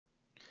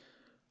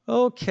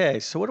Okay,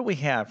 so what do we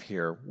have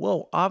here?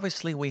 Well,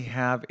 obviously we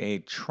have a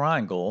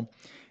triangle,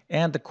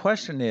 and the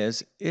question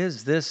is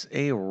this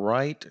a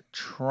right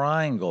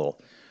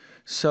triangle?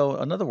 So,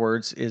 in other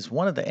words, is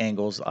one of the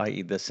angles,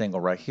 i.e. this angle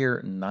right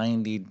here,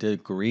 90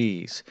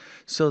 degrees?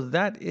 So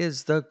that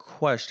is the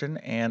question,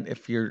 and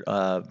if you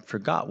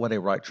forgot what a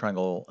right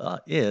triangle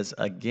is,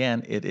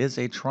 again, it is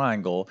a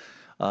triangle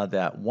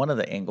that one of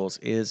the angles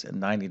is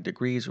 90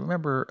 degrees.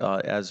 Remember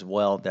as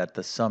well that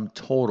the sum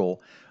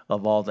total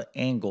of all the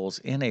angles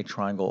in a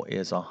triangle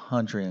is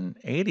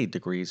 180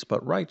 degrees,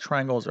 but right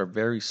triangles are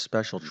very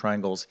special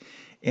triangles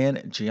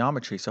in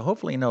geometry. So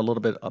hopefully you know a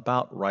little bit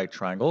about right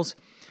triangles.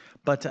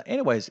 But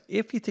anyways,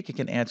 if you think you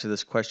can answer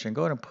this question,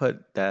 go ahead and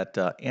put that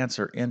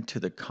answer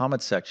into the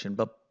comment section,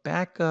 but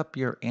back up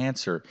your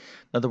answer.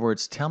 In other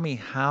words, tell me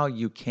how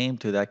you came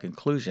to that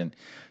conclusion.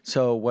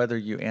 So whether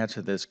you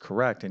answer this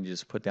correct and you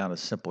just put down a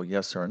simple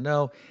yes or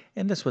no,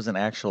 and this was an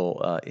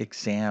actual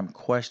exam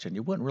question,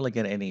 you wouldn't really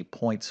get any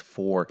points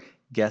for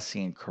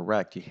guessing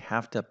correct. You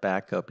have to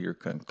back up your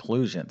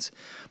conclusions.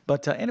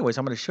 But anyways,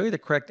 I'm going to show you the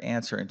correct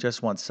answer in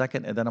just 1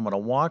 second, and then I'm going to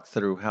walk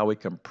through how we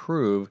can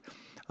prove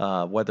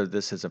whether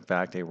this is in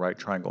fact a right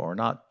triangle or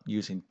not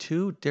using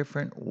two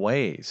different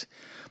ways.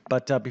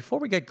 But before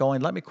we get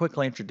going, let me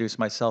quickly introduce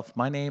myself.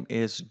 My name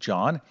is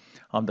John.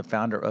 I'm the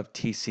founder of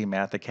TC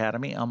Math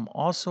Academy. I'm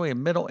also a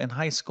middle and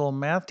high school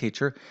math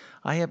teacher.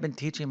 I have been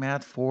teaching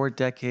math for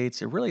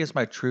decades. It really is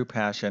my true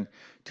passion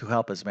to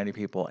help as many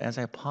people as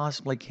I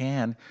possibly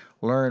can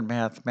learn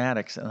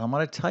mathematics. And I'm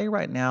going to tell you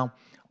right now,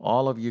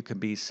 all of you can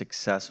be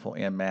successful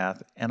in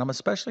math. And I'm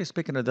especially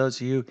speaking to those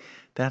of you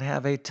that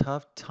have a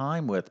tough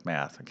time with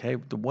math. Okay,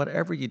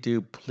 whatever you do,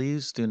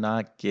 please do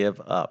not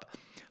give up.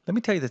 Let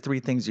me tell you the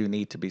three things you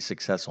need to be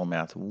successful in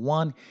math.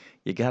 One,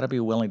 you got to be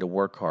willing to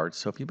work hard.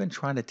 So if you've been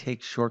trying to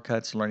take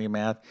shortcuts learning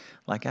math,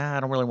 like I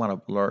don't really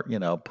want to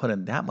learn, put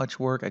in that much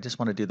work. I just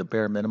want to do the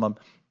bare minimum.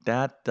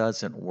 That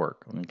doesn't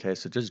work. Okay,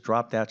 so just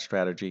drop that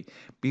strategy.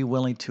 Be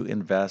willing to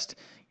invest,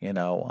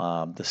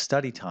 the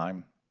study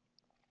time,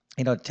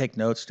 take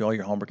notes, do all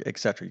your homework,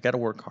 etc. You got to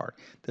work hard.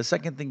 The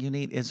second thing you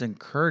need is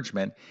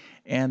encouragement,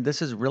 and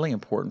this is really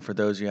important for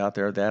those of you out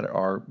there that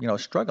are,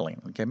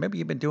 struggling. Okay, maybe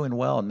you've been doing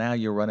well, and now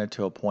you're running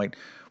to a point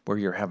where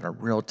you're having a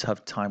real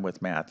tough time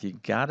with math. You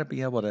got to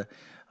be able to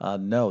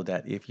know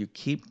that if you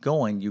keep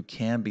going, you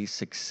can be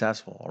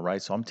successful. All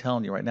right, so I'm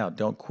telling you right now,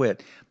 don't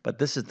quit. But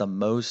this is the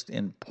most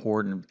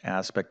important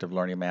aspect of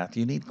learning math.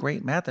 You need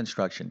great math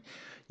instruction.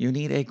 You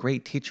need a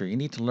great teacher. You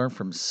need to learn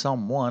from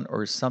someone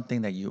or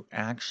something that you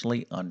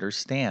actually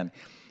understand.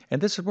 And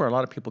this is where a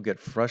lot of people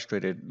get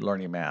frustrated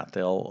learning math.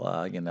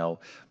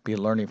 They'll, be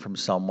learning from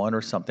someone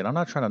or something. I'm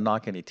not trying to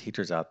knock any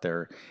teachers out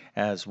there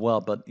as well,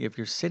 but if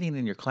you're sitting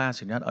in your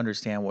class and you don't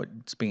understand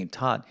what's being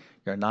taught,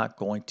 you're not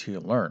going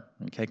to learn,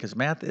 okay? Because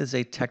math is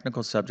a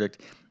technical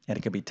subject and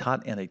it can be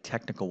taught in a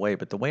technical way.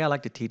 But the way I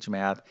like to teach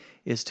math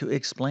is to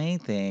explain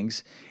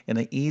things in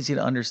an easy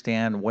to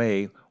understand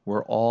way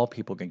where all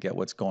people can get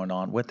what's going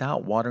on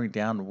without watering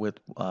down with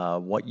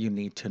what you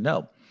need to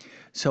know.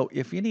 So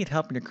if you need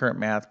help in your current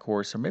math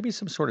course or maybe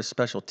some sort of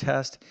special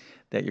test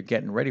that you're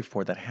getting ready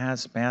for that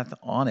has math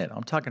on it,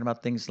 I'm talking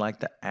about things like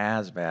the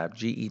ASVAB,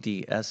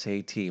 GED,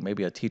 SAT,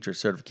 maybe a teacher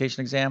certification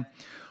exam,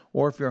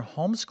 or if you're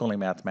homeschooling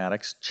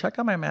mathematics, check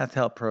out my math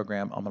help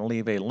program. I'm going to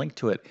leave a link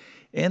to it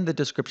in the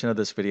description of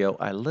this video.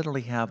 I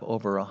literally have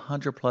over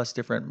 100 plus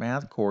different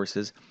math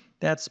courses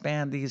that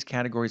span these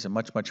categories and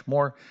much, much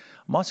more.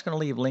 I'm also going to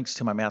leave links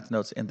to my math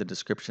notes in the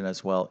description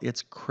as well.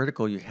 It's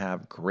critical you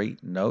have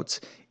great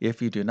notes.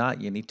 If you do not,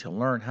 you need to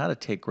learn how to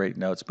take great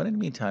notes. But in the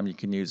meantime, you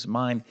can use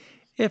mine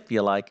if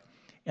you like.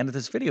 And if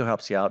this video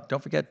helps you out,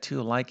 don't forget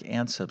to like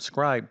and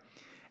subscribe,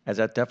 as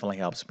that definitely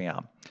helps me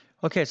out.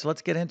 Okay, so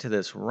let's get into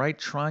this. Right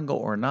triangle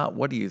or not?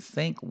 What do you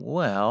think?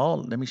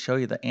 Well, let me show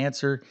you the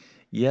answer.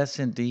 Yes,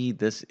 indeed,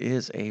 this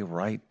is a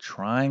right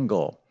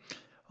triangle.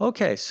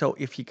 Okay, so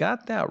if you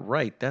got that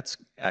right, that's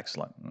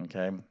excellent.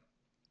 Okay,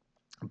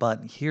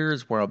 but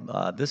here's where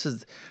this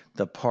is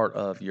the part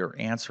of your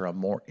answer I'm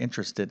more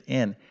interested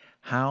in.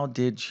 How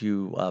did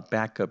you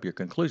back up your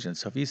conclusion?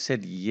 So if you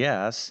said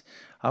yes,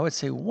 I would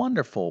say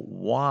wonderful.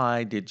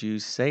 Why did you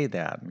say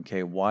that?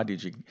 Okay, why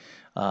did you,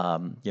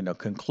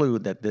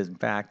 conclude that in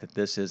fact that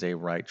this is a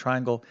right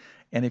triangle?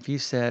 And if you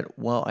said,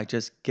 well, I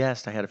just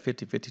guessed I had a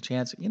 50-50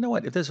 chance, you know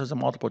what? If this was a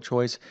multiple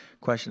choice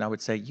question, I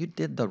would say you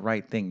did the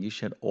right thing. You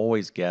should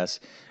always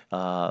guess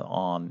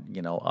on,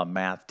 a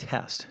math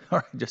test,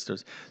 or just a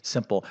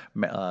simple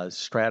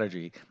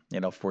strategy,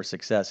 for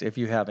success. If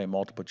you have a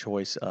multiple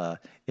choice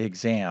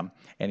exam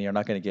and you're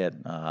not going to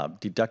get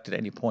deducted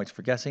any points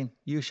for guessing,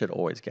 you should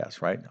always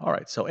guess, right? All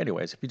right. So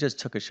anyways, if you just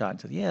took a shot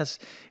and said, yes,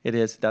 it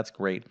is, that's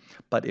great.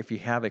 But if you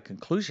have a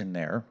conclusion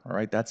there, all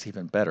right, that's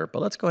even better.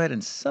 But let's go ahead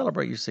and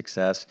celebrate your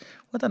success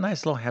with a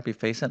nice little happy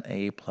face, an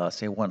A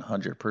plus, a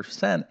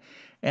 100%,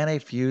 and a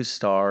few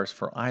stars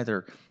for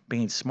either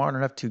being smart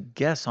enough to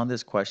guess on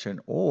this question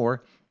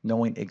or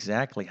knowing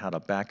exactly how to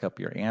back up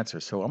your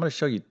answer. So I'm going to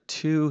show you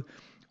two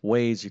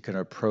ways you can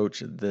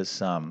approach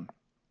this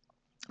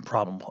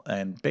problem.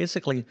 And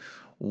basically,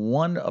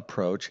 one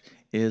approach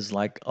is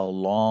like a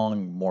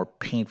long, more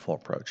painful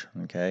approach,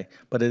 okay?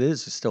 But it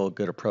is still a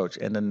good approach.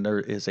 And then there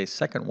is a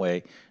second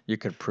way you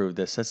could prove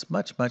this. That's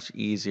much, much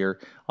easier.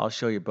 I'll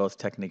show you both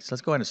techniques.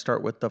 Let's go ahead and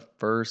start with the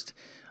first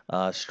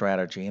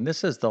strategy. And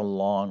this is the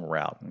long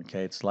route,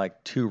 okay? It's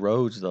like two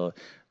roads, the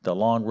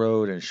long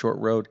road and short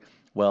road.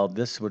 Well,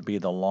 this would be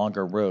the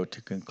longer road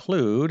to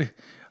conclude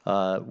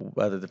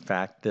whether the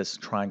fact this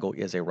triangle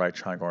is a right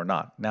triangle or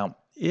not. Now,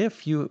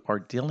 if you are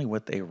dealing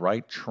with a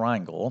right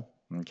triangle,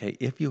 okay,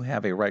 if you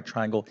have a right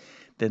triangle,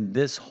 then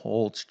this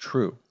holds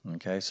true,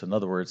 okay? So in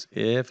other words,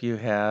 if you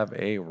have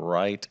a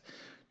right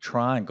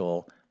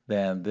triangle,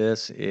 then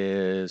this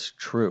is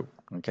true.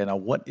 Okay, now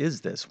what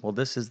is this? Well,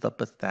 this is the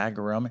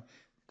Pythagorean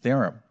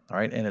theorem, all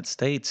right? And it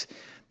states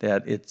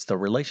that it's the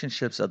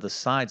relationships of the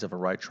sides of a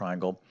right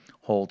triangle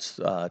holds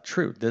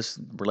true. This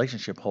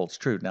relationship holds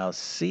true. Now,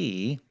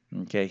 C,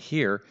 okay,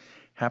 here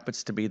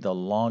happens to be the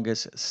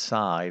longest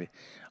side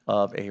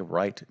of a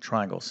right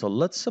triangle. So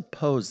let's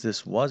suppose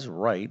this was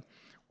right.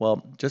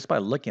 Well, just by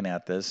looking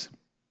at this,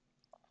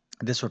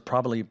 this would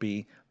probably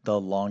be the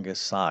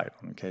longest side.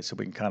 Okay, so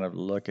we can kind of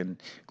look, and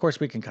of course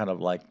we can kind of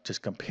like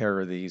just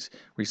compare these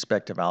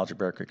respective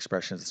algebraic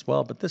expressions as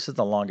well, but this is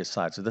the longest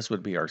side, so this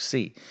would be our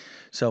C.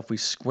 So if we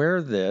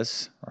square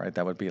this, all right,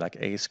 that would be like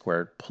a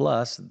squared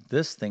plus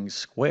this thing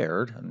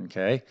squared,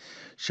 okay,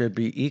 should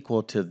be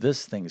equal to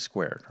this thing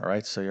squared, all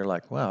right? So you're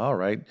like, well, all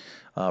right,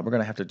 we're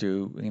going to have to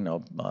do,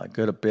 a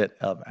good bit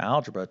of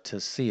algebra to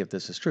see if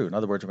this is true. In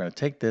other words, we're going to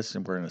take this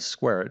and we're going to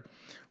square it.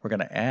 We're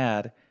going to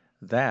add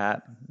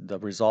the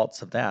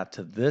results of that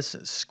to this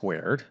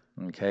squared,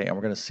 okay, and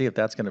we're going to see if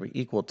that's going to be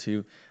equal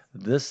to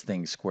this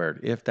thing squared.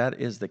 If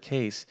that is the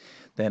case,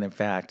 then in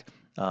fact,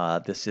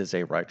 this is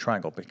a right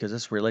triangle because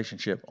this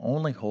relationship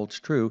only holds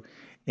true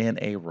in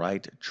a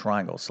right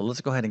triangle. So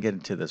let's go ahead and get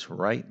into this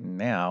right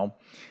now.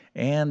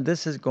 And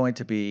this is going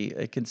to be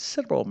a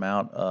considerable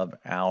amount of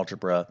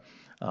algebra.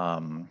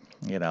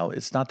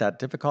 It's not that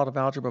difficult of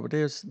algebra, but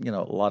there's, a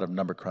lot of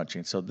number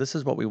crunching. So this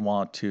is what we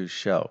want to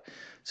show.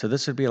 So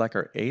this would be like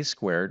our a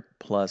squared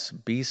plus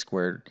b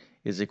squared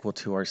is equal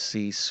to our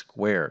c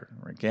squared.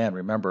 Again,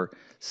 remember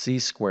c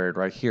squared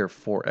right here,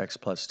 4x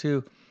plus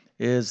 2,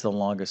 is the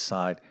longest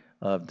side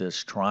of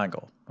this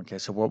triangle. Okay,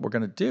 so what we're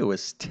going to do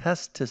is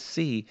test to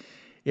see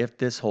if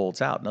this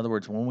holds out. In other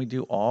words, when we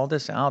do all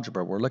this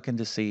algebra, we're looking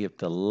to see if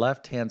the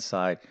left-hand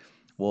side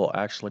will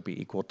actually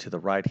be equal to the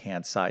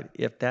right-hand side.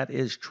 If that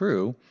is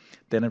true,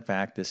 then in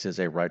fact, this is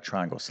a right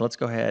triangle. So let's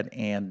go ahead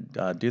and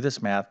do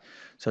this math.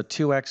 So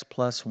 2x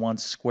plus 1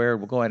 squared,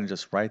 we'll go ahead and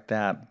just write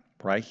that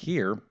right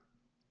here.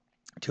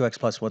 2x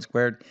plus 1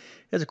 squared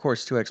is, of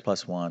course, 2x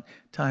plus 1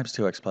 times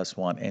 2x plus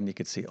 1. And you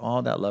can see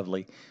all that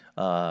lovely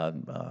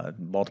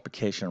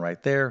multiplication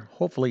right there.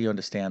 Hopefully you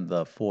understand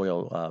the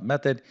FOIL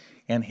method.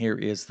 And here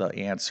is the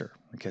answer.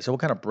 Okay, so we'll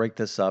kind of break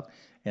this up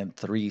in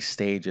 3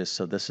 stages.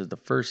 So this is the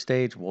first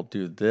stage. We'll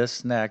do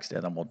this next,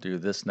 and then we'll do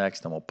this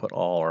next, and we'll put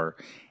all our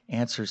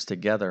answers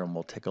together, and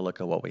we'll take a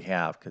look at what we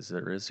have, because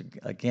there is,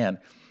 again,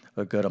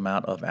 a good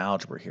amount of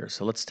algebra here.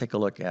 So let's take a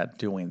look at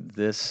doing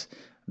this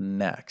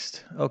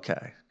next.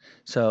 Okay,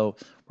 so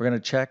we're going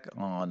to check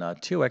on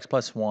 2x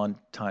plus 1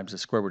 times the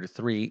square root of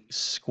 3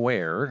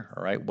 squared.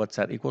 All right, what's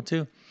that equal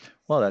to?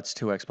 Well, that's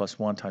 2x plus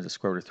 1 times the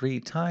square root of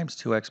 3 times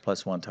 2x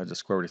plus 1 times the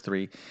square root of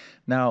 3.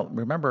 Now,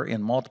 remember,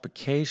 in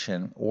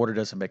multiplication, order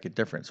doesn't make a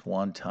difference.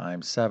 1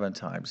 times 7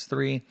 times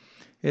 3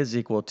 is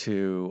equal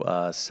to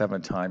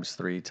 7 times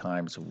 3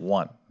 times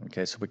 1.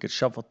 Okay, so we could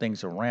shuffle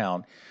things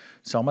around.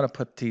 So I'm going to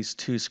put these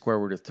two square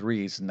root of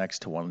 3's next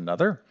to one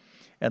another.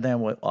 And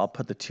then I'll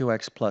put the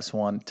 2x plus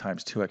 1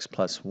 times 2x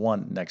plus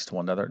 1 next to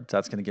one another.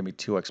 That's going to give me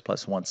 2x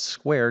plus 1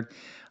 squared.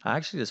 I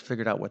actually just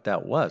figured out what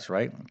that was,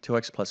 right?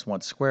 2x plus 1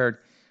 squared,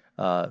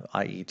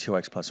 i.e.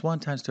 2x plus 1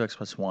 times 2x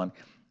plus 1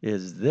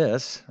 is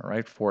this, all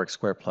right? 4x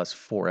squared plus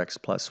 4x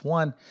plus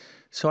 1.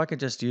 So I can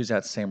just use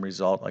that same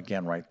result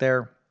again right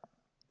there.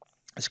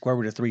 The square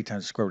root of 3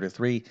 times the square root of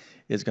 3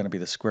 is going to be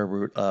the square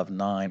root of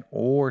 9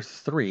 or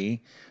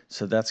 3.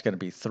 So that's going to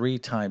be 3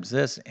 times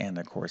this. And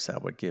of course,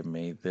 that would give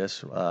me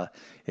this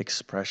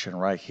expression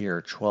right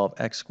here,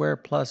 12x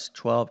squared plus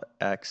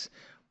 12x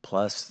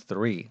plus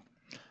 3.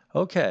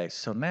 Okay,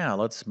 so now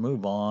let's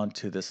move on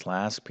to this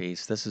last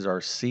piece. This is our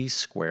c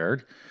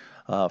squared,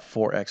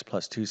 4x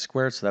plus 2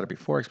 squared. So that'll be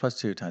 4x plus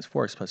 2 times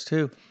 4x plus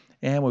 2.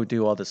 And when we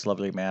do all this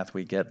lovely math,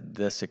 we get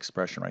this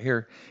expression right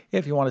here.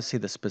 If you want to see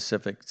the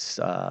specific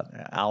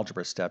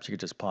algebra steps, you can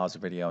just pause the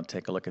video and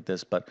take a look at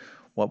this. But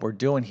what we're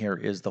doing here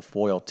is the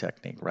FOIL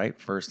technique, right?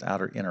 First,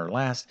 outer, inner,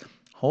 last.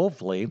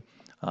 Hopefully,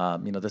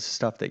 this is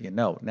stuff that you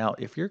know. Now,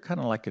 if you're kind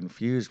of like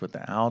confused with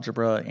the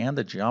algebra and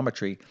the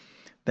geometry,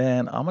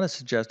 then I'm going to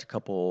suggest a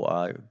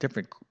couple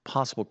different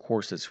possible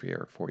courses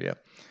here for you.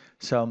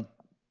 So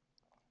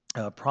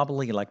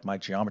probably like my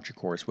geometry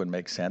course would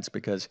make sense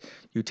because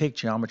you take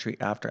geometry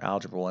after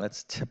algebra 1.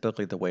 It's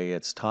typically the way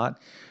it's taught.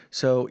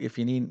 So if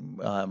you need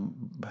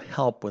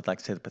help with, like,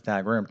 say, the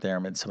Pythagorean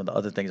theorem and some of the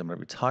other things I'm going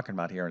to be talking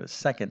about here in a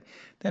second,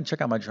 then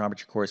check out my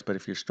geometry course. But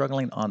if you're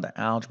struggling on the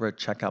algebra,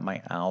 check out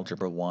my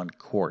Algebra 1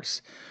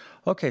 course.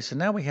 Okay, so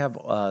now we have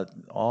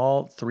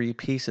all three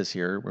pieces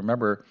here.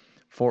 Remember,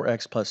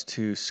 4x plus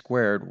 2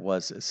 squared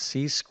was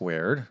c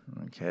squared.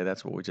 Okay,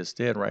 that's what we just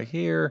did right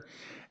here.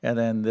 And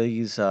then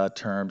these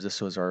terms,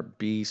 this was our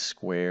b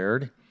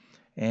squared.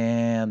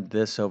 And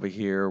this over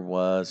here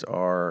was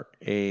our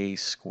a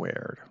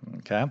squared.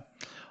 Okay.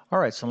 All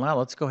right, so now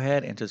let's go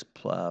ahead and just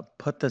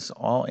put this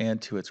all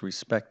into its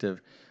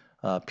respective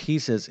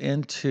pieces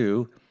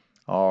into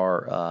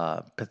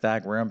our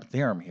Pythagorean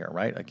theorem here,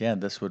 right? Again,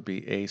 this would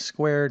be a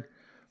squared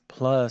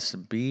plus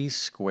b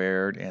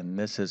squared, and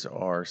this is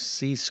our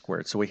c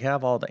squared. So we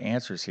have all the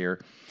answers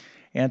here,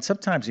 and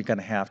sometimes you're going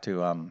to have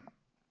to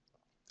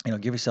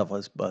give yourself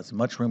as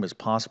much room as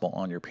possible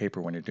on your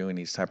paper when you're doing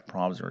these type of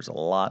problems. There's a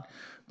lot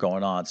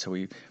going on. So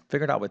we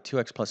figured out with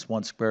 2x plus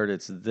 1 squared,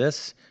 it's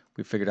this.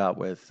 We figured out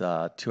with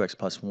 2x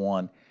plus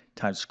 1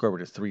 times square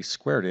root of 3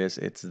 squared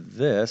it's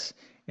this.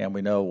 And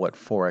we know what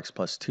 4x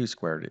plus 2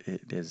 squared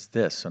is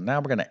this. So now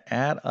we're going to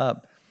add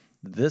up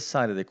this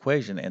side of the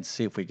equation and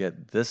see if we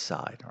get this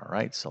side. All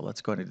right, so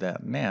let's go into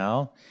that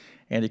now.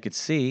 And you can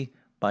see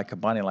by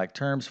combining like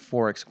terms,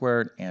 4x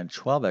squared and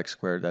 12x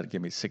squared, that'll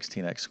give me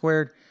 16x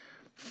squared.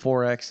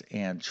 4x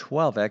and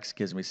 12x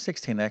gives me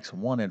 16x.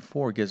 1 and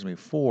 4 gives me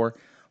 4.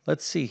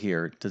 Let's see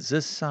here. Does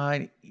this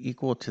side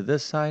equal to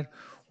this side?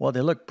 Well,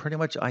 they look pretty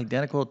much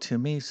identical to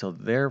me, so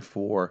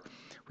therefore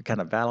we kind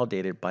of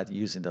validated by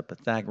using the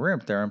Pythagorean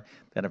theorem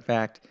that in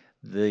fact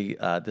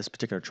this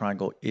particular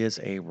triangle is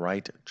a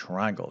right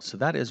triangle. So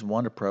that is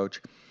one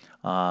approach.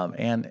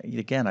 And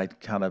again, I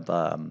kind of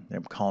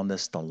am calling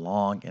this the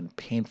long and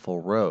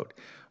painful road.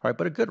 All right,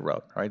 but a good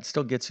road. All right, it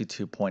still gets you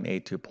to point A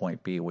to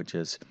point B, which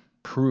is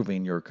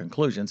proving your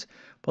conclusions.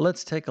 But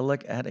let's take a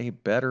look at a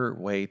better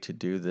way to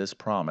do this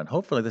problem. And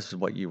hopefully this is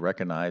what you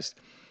recognized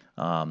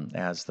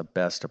as the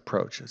best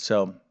approach.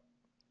 So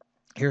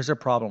here's a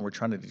problem. We're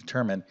trying to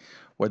determine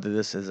whether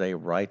this is a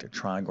right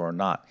triangle or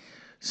not.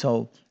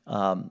 So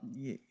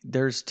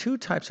there's two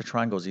types of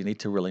triangles you need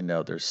to really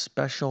know. There's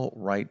special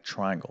right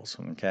triangles,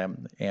 okay?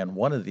 And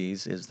one of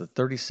these is the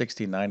 30,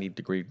 60, 90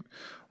 degree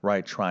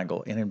right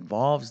triangle. It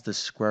involves the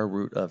square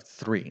root of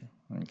 3,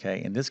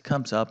 okay? And this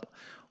comes up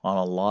on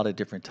a lot of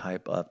different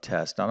type of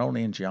tests, not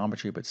only in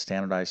geometry, but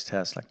standardized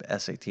tests like the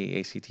SAT,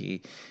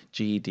 ACT,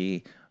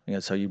 GED.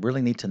 So you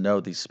really need to know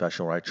these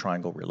special right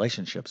triangle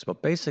relationships.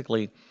 But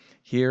basically,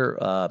 here,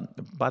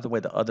 by the way,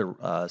 the other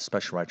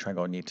special right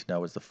triangle you need to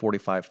know is the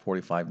 45,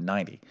 45,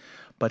 90.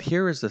 But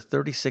here is the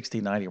 30,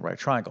 60, 90 right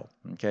triangle.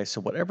 Okay,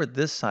 so whatever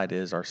this side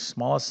is, our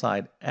smallest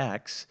side,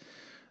 x,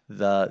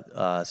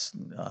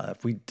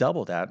 if we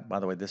double that, by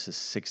the way, this is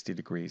 60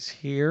 degrees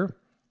here,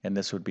 and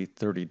this would be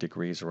 30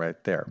 degrees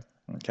right there.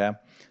 Okay,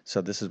 so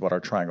this is what our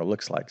triangle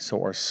looks like.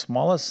 So our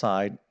smallest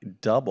side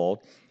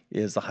doubled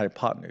is the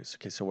hypotenuse.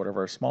 Okay, so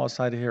whatever our smallest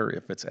side here,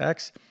 if it's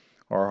x,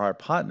 our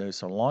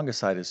hypotenuse, our longest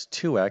side is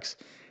 2x,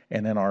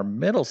 and then our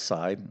middle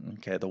side,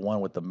 okay, the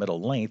one with the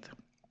middle length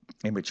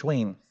in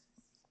between,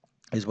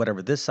 is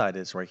whatever this side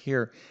is right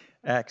here,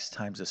 x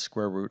times the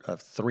square root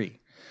of 3.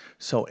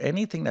 So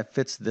anything that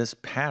fits this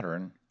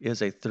pattern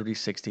is a 30,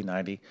 60,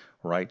 90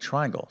 right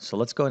triangle. So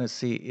let's go ahead and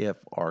see if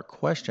our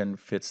question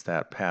fits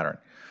that pattern.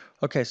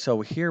 Okay, so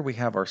here we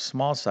have our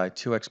small side,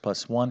 2x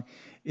plus 1,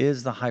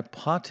 is the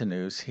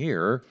hypotenuse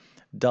here.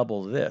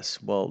 Double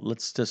this. Well,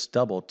 let's just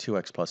double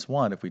 2x plus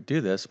 1. If we do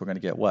this, we're going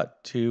to get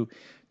what? 2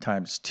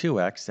 times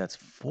 2x, that's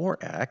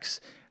 4x.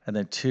 And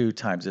then 2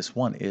 times this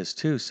 1 is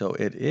 2, so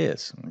it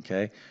is,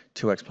 okay?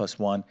 2x plus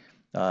 1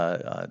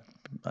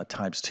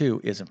 times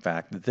 2 is, in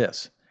fact,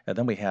 this. And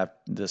then we have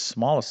the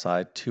smallest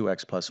side,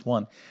 2x plus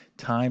 1,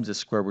 times the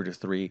square root of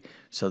 3.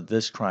 So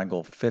this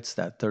triangle fits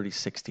that 30,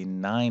 60,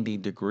 90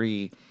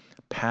 degree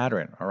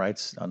pattern, all right?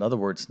 In other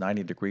words,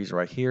 90 degrees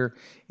right here,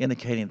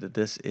 indicating that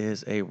this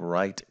is a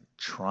right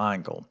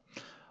triangle.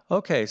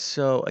 Okay,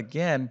 so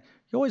again,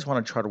 you always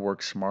want to try to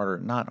work smarter,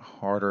 not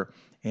harder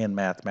in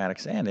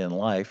mathematics and in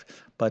life.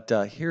 But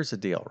here's the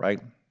deal, right?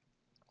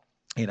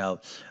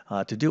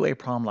 To do a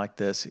problem like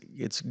this,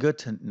 it's good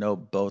to know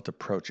both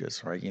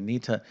approaches, right? You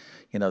need to,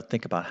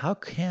 think about how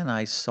can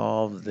I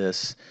solve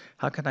this?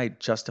 How can I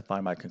justify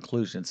my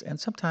conclusions? And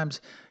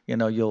sometimes,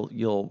 you'll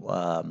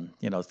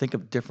think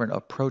of different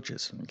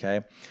approaches.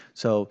 Okay,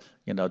 so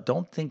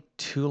don't think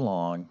too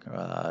long.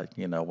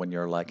 When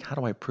you're like, how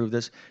do I prove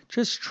this?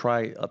 Just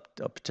try a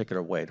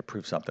particular way to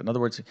prove something. In other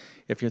words,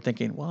 if you're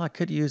thinking, well, I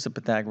could use the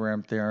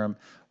Pythagorean theorem,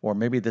 or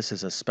maybe this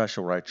is a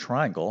special right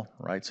triangle,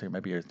 right? So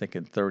maybe you're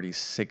thinking 30,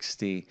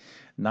 60,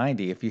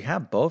 90. If you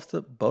have both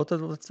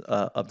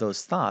of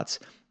those thoughts,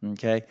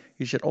 okay,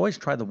 you should always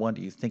try the one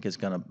that you think is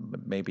going to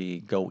maybe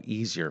go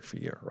easier for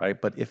you,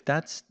 right? But if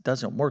that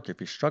doesn't work,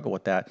 if you struggle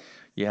with that,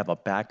 you have a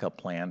backup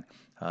plan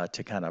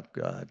to kind of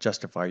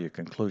justify your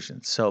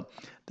conclusions. So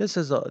this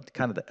is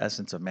kind of the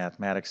essence of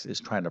mathematics, is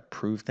trying to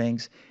prove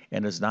things.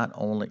 And there's not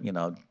only,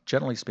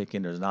 generally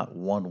speaking, there's not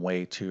one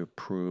way to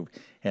prove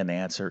an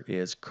answer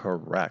is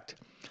correct.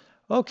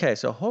 Okay,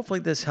 so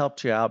hopefully this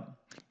helped you out,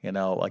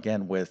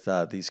 again, with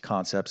these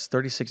concepts.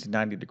 30, 60,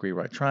 90 degree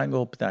right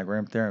triangle,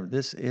 Pythagorean theorem.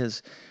 This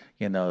is,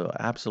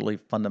 absolutely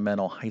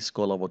fundamental high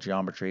school level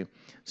geometry.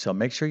 So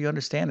make sure you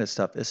understand this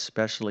stuff,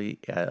 especially,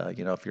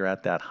 if you're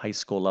at that high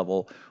school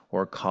level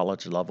or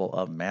college level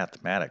of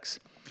mathematics.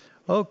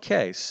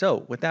 Okay,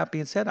 so with that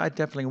being said, I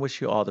definitely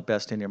wish you all the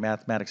best in your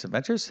mathematics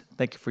adventures.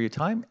 Thank you for your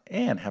time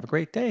and have a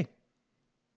great day.